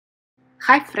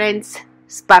Hi friends,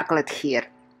 Sparklet here.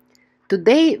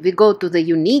 Today we go to the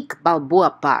unique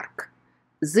Balboa Park.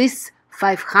 This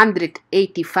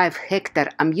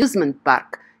 585-hectare amusement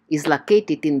park is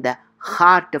located in the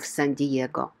heart of San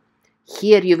Diego.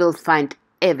 Here you will find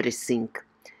everything.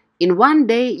 In one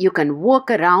day you can walk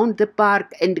around the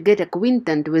park and get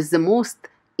acquainted with the most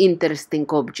interesting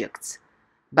objects.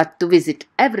 But to visit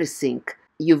everything,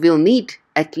 you will need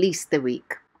at least a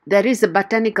week. There is a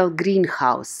botanical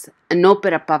greenhouse, an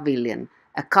opera pavilion,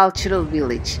 a cultural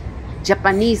village,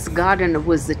 Japanese garden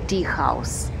with a tea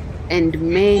house, and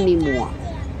many more.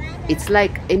 It's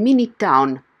like a mini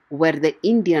town where the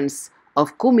Indians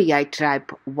of Kumiyai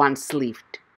tribe once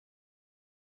lived.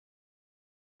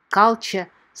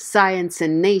 Culture, science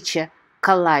and nature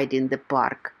collide in the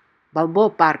park.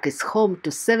 Balboa Park is home to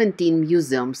 17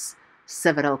 museums,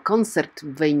 several concert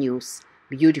venues,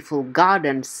 beautiful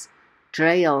gardens,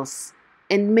 trails,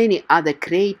 and many other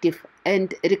creative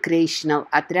and recreational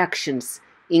attractions,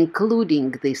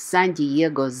 including the San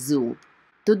Diego Zoo.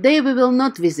 Today we will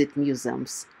not visit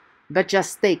museums, but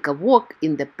just take a walk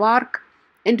in the park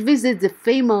and visit the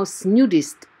famous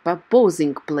nudist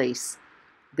posing place,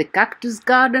 the Cactus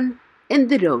Garden and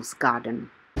the Rose Garden.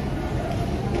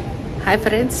 Hi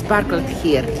friends, Sparklet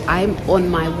here. I'm on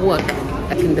my walk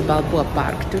in the Balboa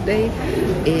Park today,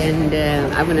 and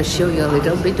I'm going to show you a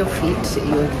little bit of it.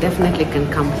 You definitely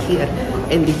can come here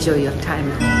and enjoy your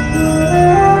time.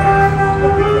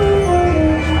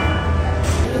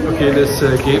 Okay, this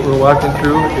gate we're walking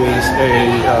through is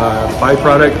a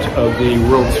byproduct of the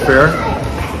World's Fair.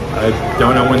 I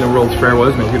don't know when the World's Fair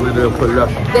was, maybe Lidija will put it up.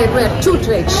 There were two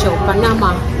trade shows,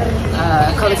 Panama,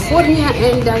 California,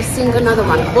 and I think another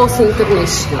one, both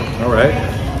international. All right.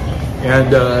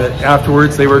 And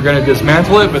afterwards they were going to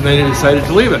dismantle it, but then they decided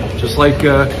to leave it. Just like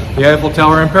the Eiffel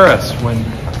Tower in Paris. When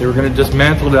they were going to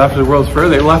dismantle it after the World's Fair,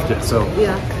 they left it. So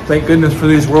yeah. Thank goodness for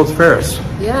these World's Fairs.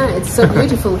 Yeah, it's so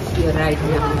beautiful here right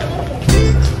now.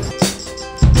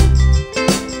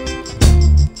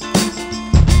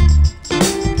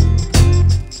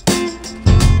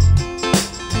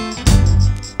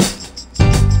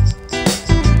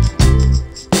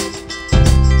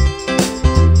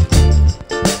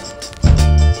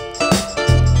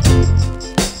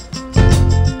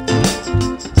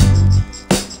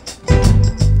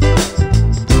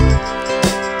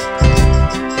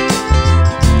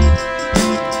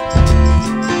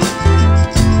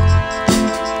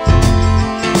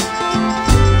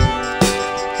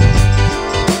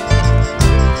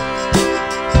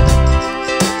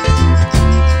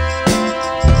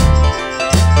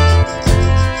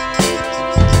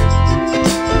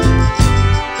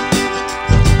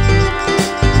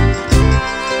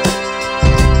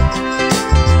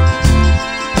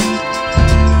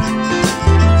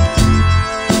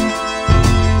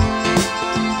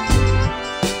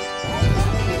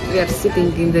 We are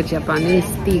sitting in the Japanese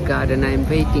tea garden. I'm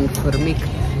waiting for Mick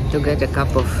to get a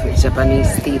cup of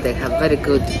Japanese tea. They have very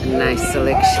good, nice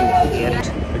selection here.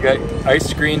 I got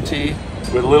iced green tea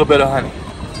with a little bit of honey.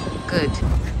 Good.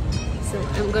 So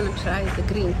I'm gonna try the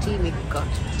green tea Mick got.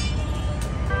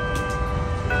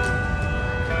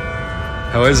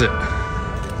 How is it?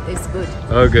 It's good.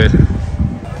 Oh, good.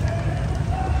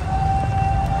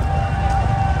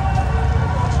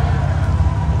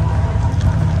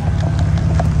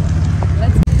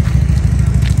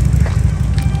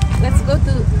 Let's go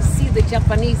to see the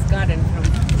Japanese garden from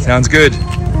here. Sounds good.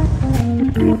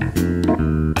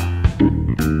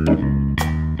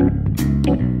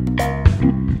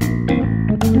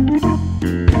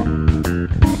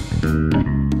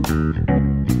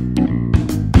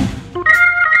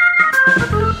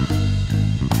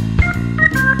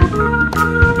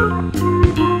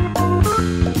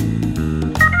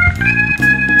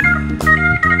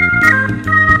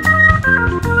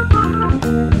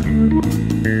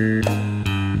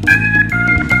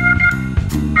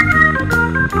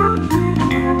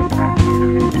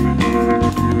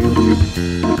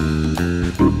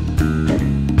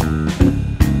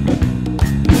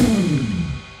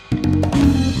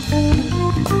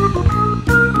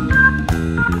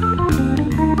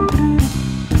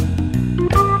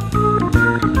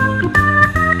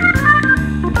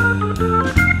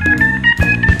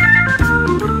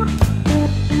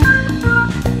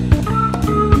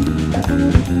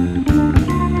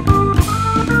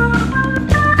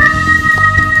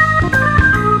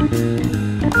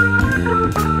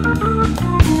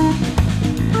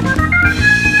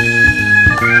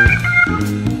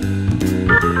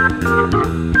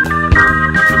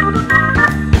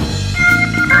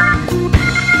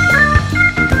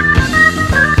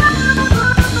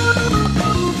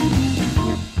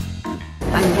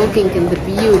 walking in the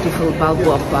beautiful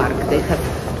Balboa Park. They have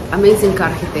amazing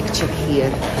architecture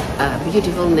here,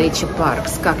 beautiful nature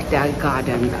parks, cacti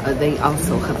garden. They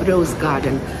also have rose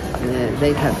garden.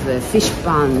 They have fish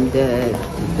pond.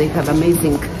 They have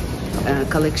amazing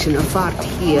collection of art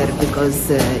here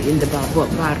because in the Balboa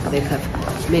Park they have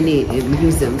many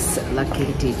museums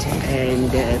located,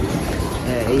 and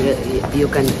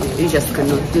you just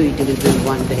cannot do it within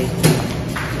one day.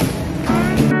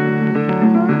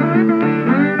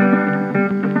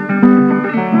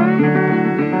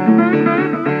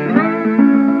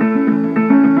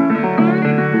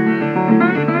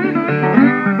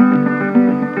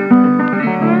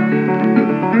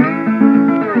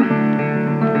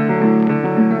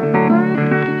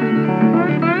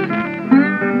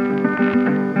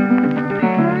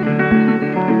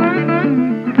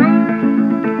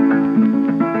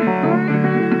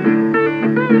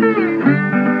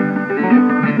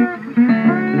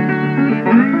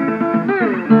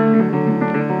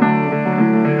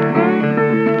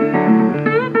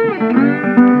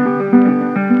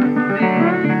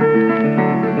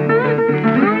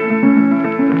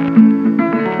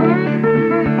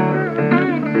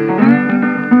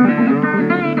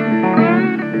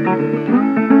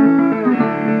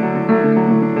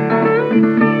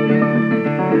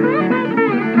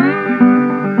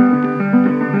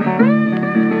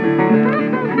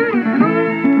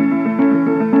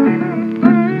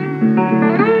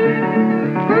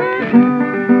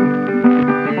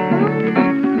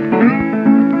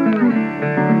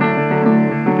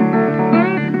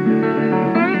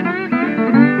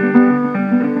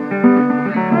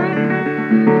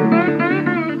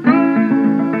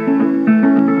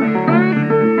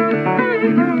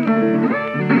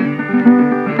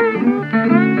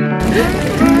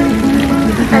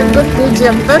 I've got new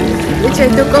jumper, which I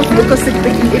took off because it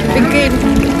became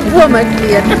warmer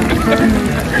here.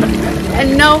 And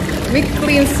now we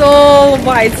clean all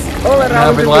whites all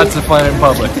around. Having lots of fun in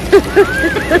public.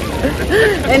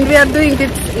 And we are doing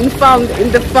it in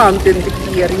the fountain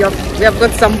here. We have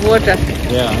got some water.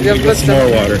 Yeah, I'm gonna get some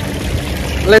more water.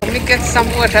 Let me get some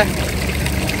water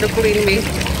to clean me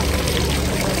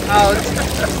out.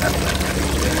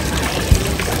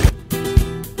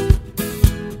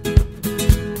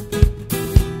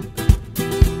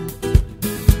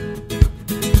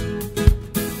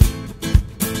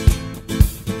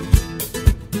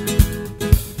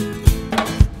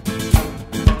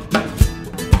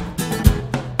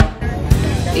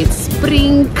 It's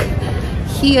spring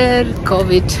here,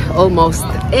 COVID almost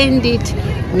ended,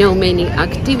 no many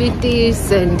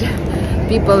activities, and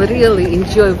people really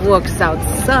enjoy walks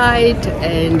outside,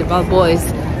 and Balboa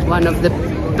is one of the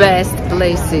best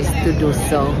places to do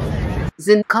so.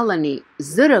 The colony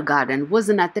Zoro Garden was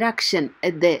an attraction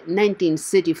at the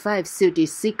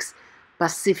 1935-36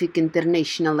 Pacific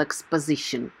International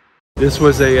Exposition. This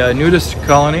was a nudist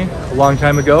colony a long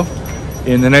time ago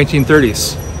in the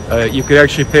 1930s. You could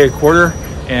actually pay a quarter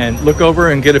and look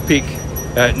over and get a peek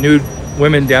at nude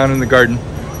women down in the garden.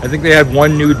 I think they had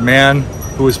one nude man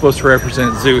who was supposed to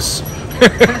represent Zeus.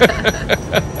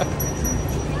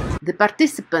 The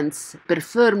participants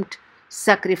performed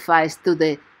sacrifice to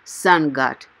the sun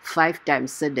god 5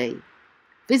 times a day.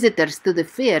 Visitors to the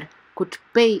fair could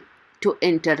pay to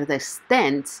enter the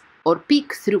stands or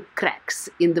peek through cracks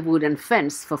in the wooden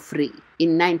fence for free.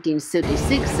 In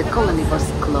 1936, the colony was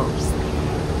closed.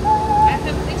 I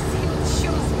have these huge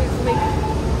shoes with me,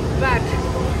 but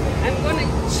I'm gonna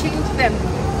change them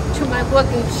to my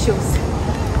walking shoes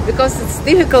because it's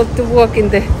difficult to walk in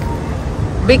the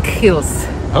big hills.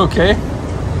 Okay.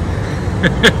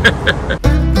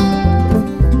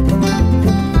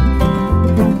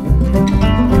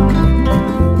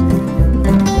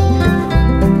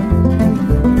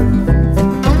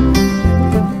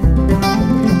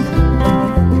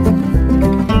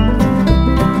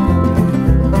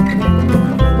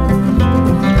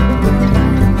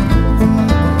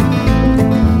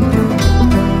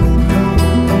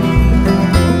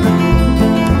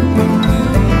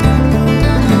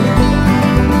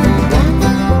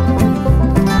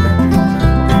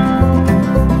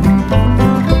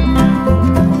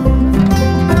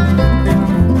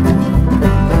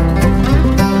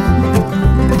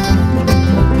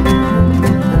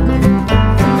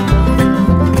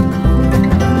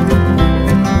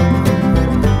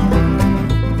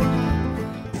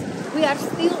 We are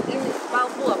still in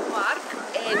Balboa Park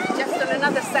and just on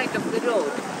another side of the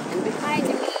road. And behind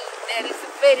me there is a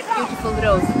very beautiful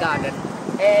rose garden.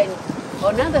 And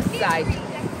on the other side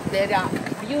there are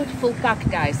beautiful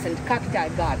cacti and cacti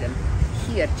garden.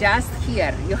 Here, just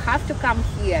here. You have to come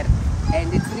here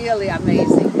and it's really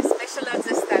amazing, especially at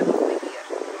this time of the year.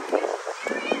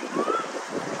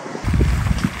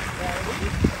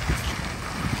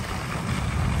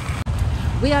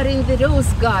 are in the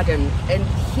rose garden, and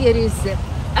here is an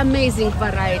amazing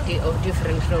variety of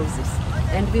different roses.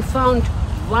 And we found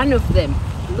one of them.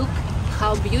 Look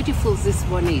how beautiful this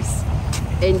one is.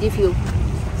 And if you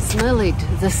smell it,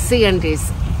 the scent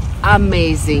is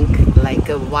amazing, like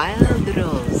a wild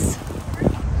rose.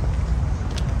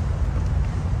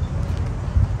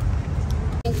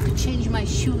 I need to change my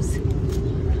shoes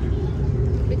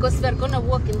because we're gonna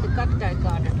walk in the cacti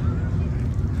garden.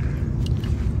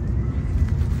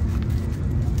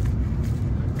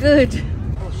 Good.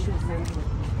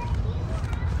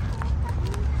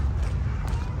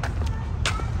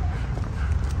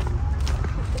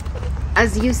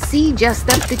 As you see, just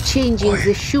after changing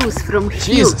the shoes from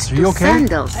heels to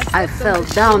sandals, I fell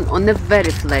down on a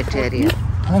very flat area.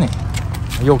 Honey,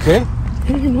 are you okay?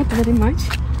 Not very much.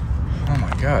 Oh my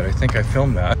God, I think I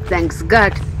filmed that. Thanks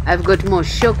God, I've got more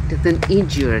shocked than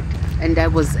injured, and I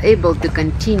was able to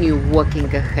continue walking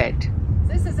ahead.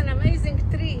 This is an amazing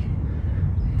tree.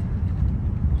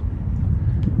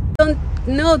 I don't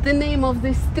know the name of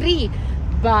this tree,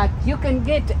 but you can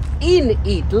get in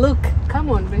it. Look,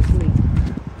 come on with me.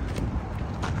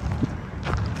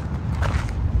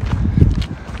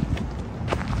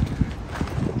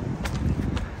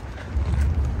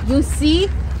 You see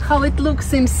how it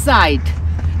looks inside?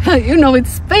 You know,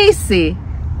 it's spacey.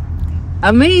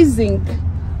 Amazing.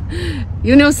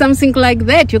 You know, something like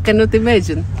that you cannot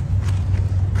imagine.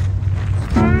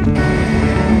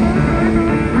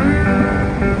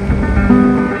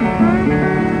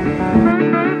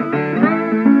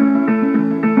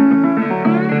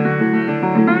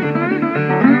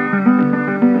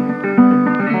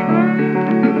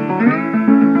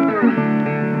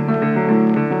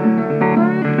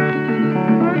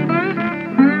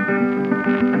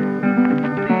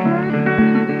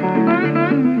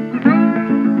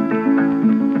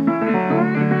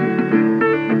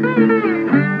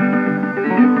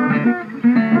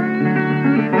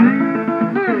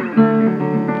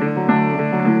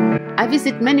 I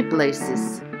visit many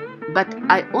places, but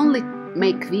I only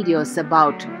make videos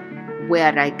about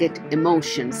where I get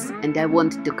emotions, and I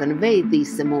want to convey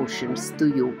these emotions to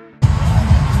you.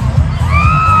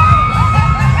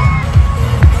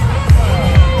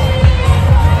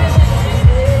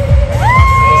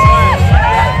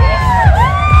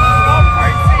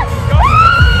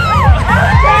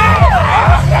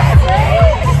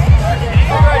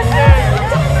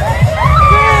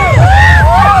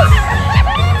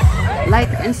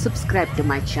 Like and subscribe to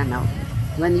my channel.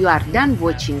 When you are done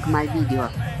watching my video,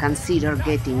 consider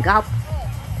getting up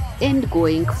and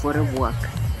going for a walk.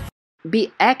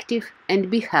 Be active and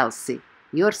be healthy.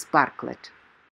 Your Sparklet.